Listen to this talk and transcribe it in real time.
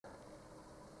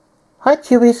Hi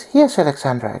Cubies, here's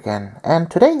Alexandra again,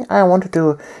 and today I wanted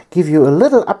to give you a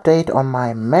little update on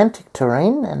my Mantic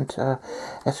Terrain, and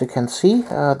as you can see,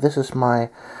 this is my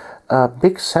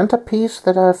big centerpiece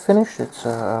that I've finished. It's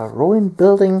a ruined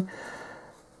building.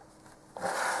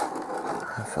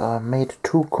 I've made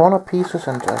two corner pieces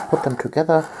and put them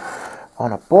together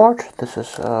on a board. This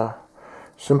is a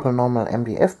simple normal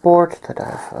MDF board that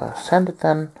I've sanded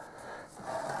then.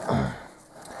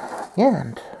 Yeah,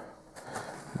 and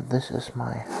this is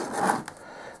my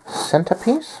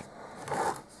centerpiece.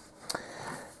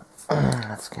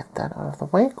 Let's get that out of the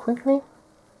way quickly.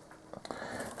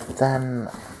 Then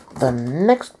the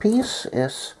next piece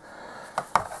is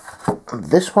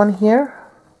this one here.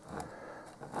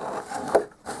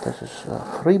 This is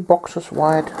 3 boxes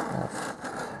wide. I've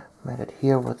made it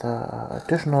here with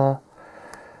additional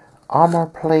armor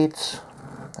plates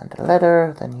and a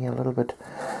ladder. Then here a little bit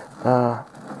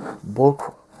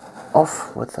bulk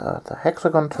off with the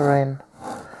hexagon terrain.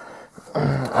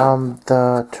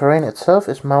 The terrain itself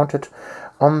is mounted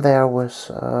on there with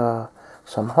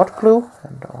some hot glue,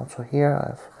 and also here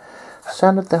I've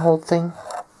sanded the whole thing.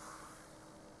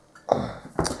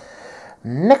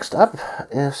 Next up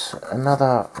is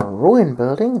another ruin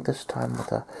building, this time with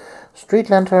a street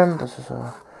lantern. This is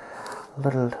a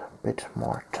little bit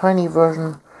more tiny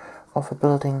version of a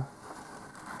building,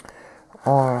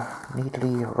 all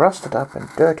neatly rusted up and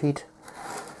dirtied.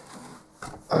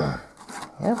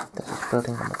 Yeah, this is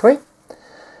building number 3.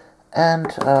 And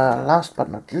last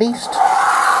but not least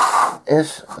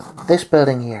is this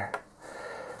building here.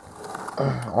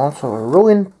 Also a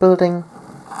ruined building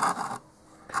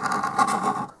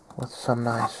with some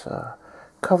nice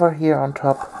cover here on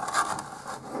top.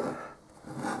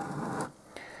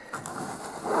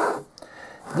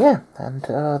 Yeah, and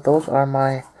those are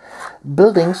my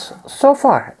buildings so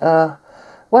far.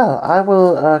 Well, I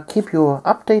will keep you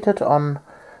updated on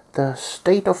the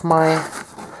state of my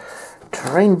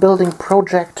terrain building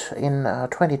project in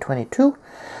 2022.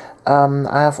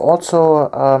 I have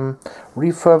also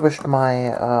refurbished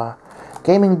my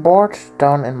gaming board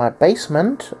down in my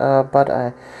basement, but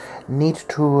I need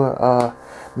to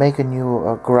make a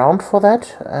new ground for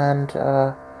that, and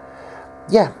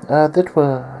yeah, that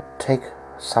will take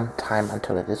some time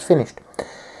until it is finished.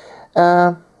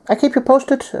 I keep you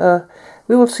posted.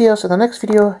 We will see us in the next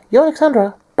video. Yo,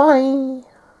 Alexandra. Bye!